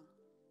of our tongue.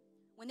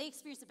 When they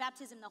experienced the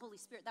baptism in the Holy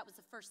Spirit, that was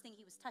the first thing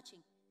he was touching.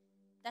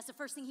 That's the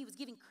first thing he was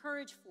giving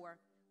courage for,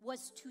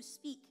 was to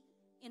speak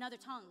in other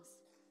tongues.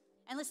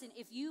 And listen,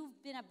 if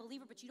you've been a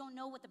believer but you don't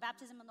know what the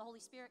baptism of the Holy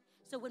Spirit,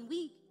 so when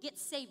we get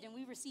saved and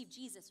we receive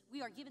Jesus,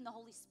 we are given the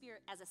Holy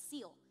Spirit as a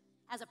seal,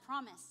 as a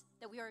promise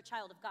that we are a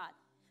child of God.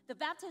 The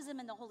baptism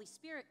in the Holy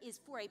Spirit is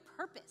for a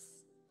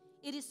purpose.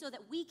 It is so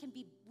that we can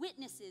be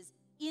witnesses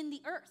in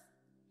the earth.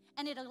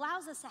 And it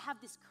allows us to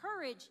have this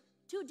courage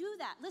to do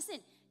that. Listen,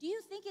 do you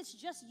think it's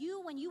just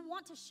you when you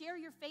want to share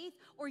your faith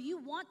or you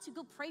want to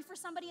go pray for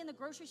somebody in the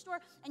grocery store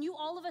and you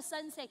all of a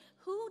sudden say,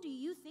 who do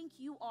you think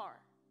you are?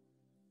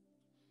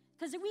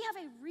 Because we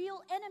have a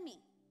real enemy.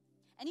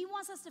 And he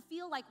wants us to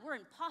feel like we're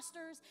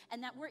imposters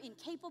and that we're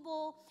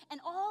incapable. And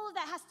all of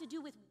that has to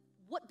do with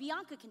what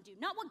Bianca can do,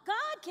 not what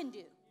God can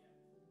do.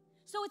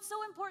 So it's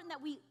so important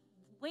that we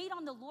wait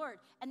on the Lord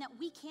and that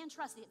we can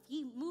trust that if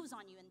he moves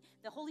on you and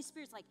the Holy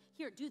Spirit's like,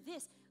 here, do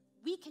this,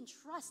 we can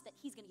trust that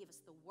he's going to give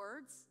us the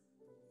words.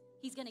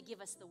 He's going to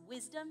give us the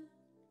wisdom.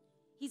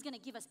 He's going to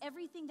give us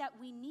everything that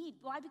we need.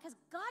 Why? Because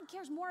God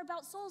cares more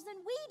about souls than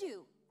we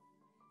do.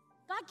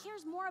 God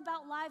cares more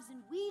about lives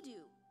than we do.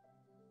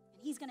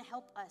 And he's going to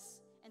help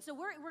us And so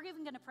we're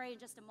even going to pray in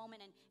just a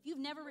moment. And if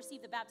you've never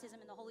received the baptism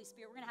in the Holy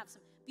Spirit, we're going to have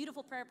some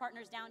beautiful prayer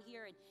partners down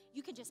here. And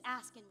you can just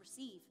ask and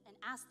receive and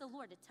ask the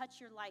Lord to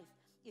touch your life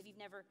if you've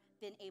never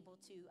been able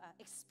to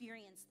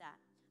experience that.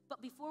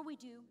 But before we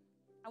do,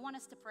 I want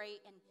us to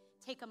pray and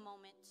take a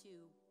moment to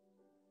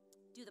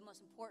do the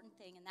most important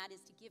thing, and that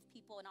is to give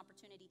people an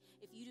opportunity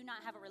if you do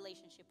not have a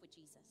relationship with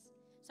Jesus.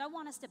 So I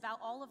want us to bow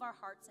all of our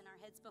hearts and our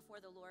heads before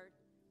the Lord.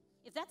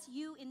 If that's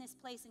you in this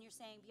place and you're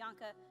saying,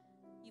 Bianca,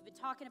 you've been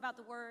talking about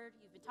the word,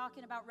 you've been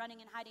talking about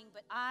running and hiding,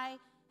 but I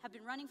have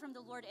been running from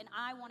the Lord and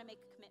I want to make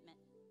a commitment.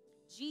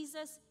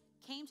 Jesus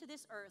came to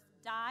this earth,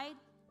 died,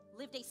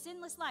 lived a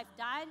sinless life,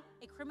 died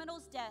a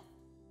criminal's death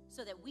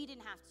so that we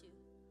didn't have to.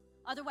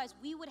 Otherwise,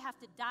 we would have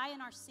to die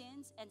in our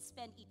sins and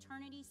spend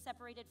eternity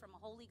separated from a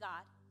holy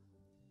God.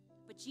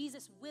 But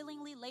Jesus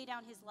willingly laid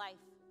down his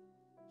life.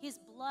 His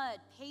blood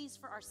pays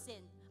for our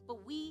sin,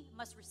 but we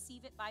must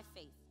receive it by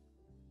faith.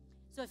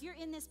 So if you're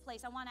in this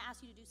place, I want to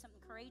ask you to do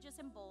something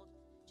courageous and bold,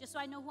 just so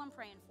I know who I'm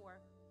praying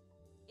for.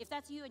 If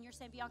that's you and you're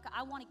saying, Bianca,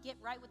 I want to get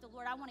right with the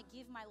Lord. I want to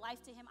give my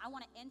life to him. I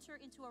want to enter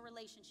into a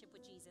relationship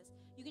with Jesus.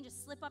 You can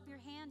just slip up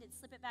your hand and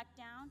slip it back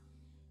down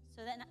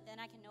so then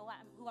I can know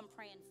who I'm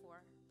praying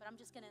for. But I'm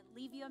just going to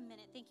leave you a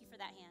minute. Thank you for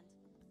that hand.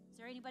 Is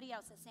there anybody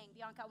else that's saying,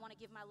 Bianca, I want to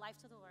give my life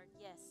to the Lord?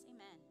 Yes.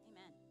 Amen.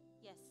 Amen.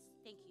 Yes.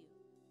 Thank you.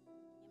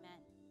 Amen.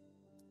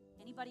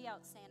 Anybody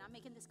else saying, I'm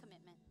making this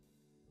commitment?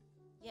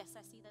 Yes,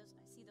 I see those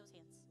hands.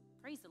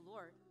 Praise the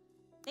Lord.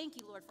 Thank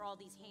you, Lord, for all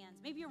these hands.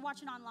 Maybe you're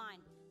watching online.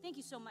 Thank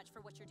you so much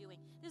for what you're doing.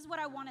 This is what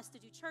I want us to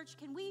do. Church,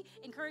 can we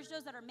encourage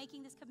those that are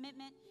making this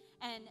commitment?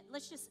 And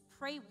let's just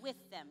pray with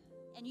them.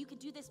 And you can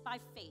do this by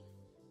faith.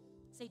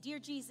 Say, Dear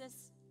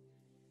Jesus,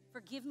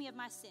 forgive me of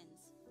my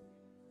sins.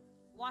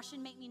 Wash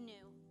and make me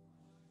new.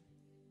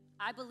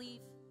 I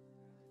believe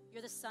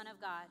you're the Son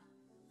of God.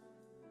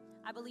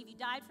 I believe you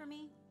died for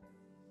me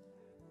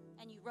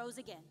and you rose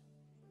again.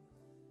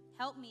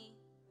 Help me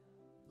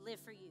live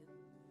for you.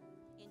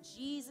 In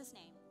Jesus'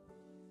 name,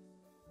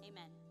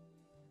 amen.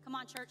 Come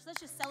on, church, let's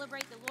just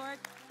celebrate the Lord.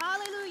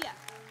 Hallelujah.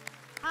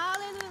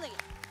 Hallelujah.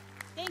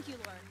 Thank you,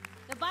 Lord.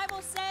 The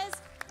Bible says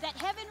that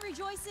heaven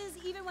rejoices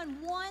even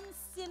when one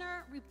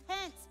sinner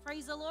repents.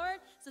 Praise the Lord.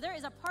 So there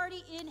is a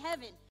party in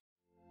heaven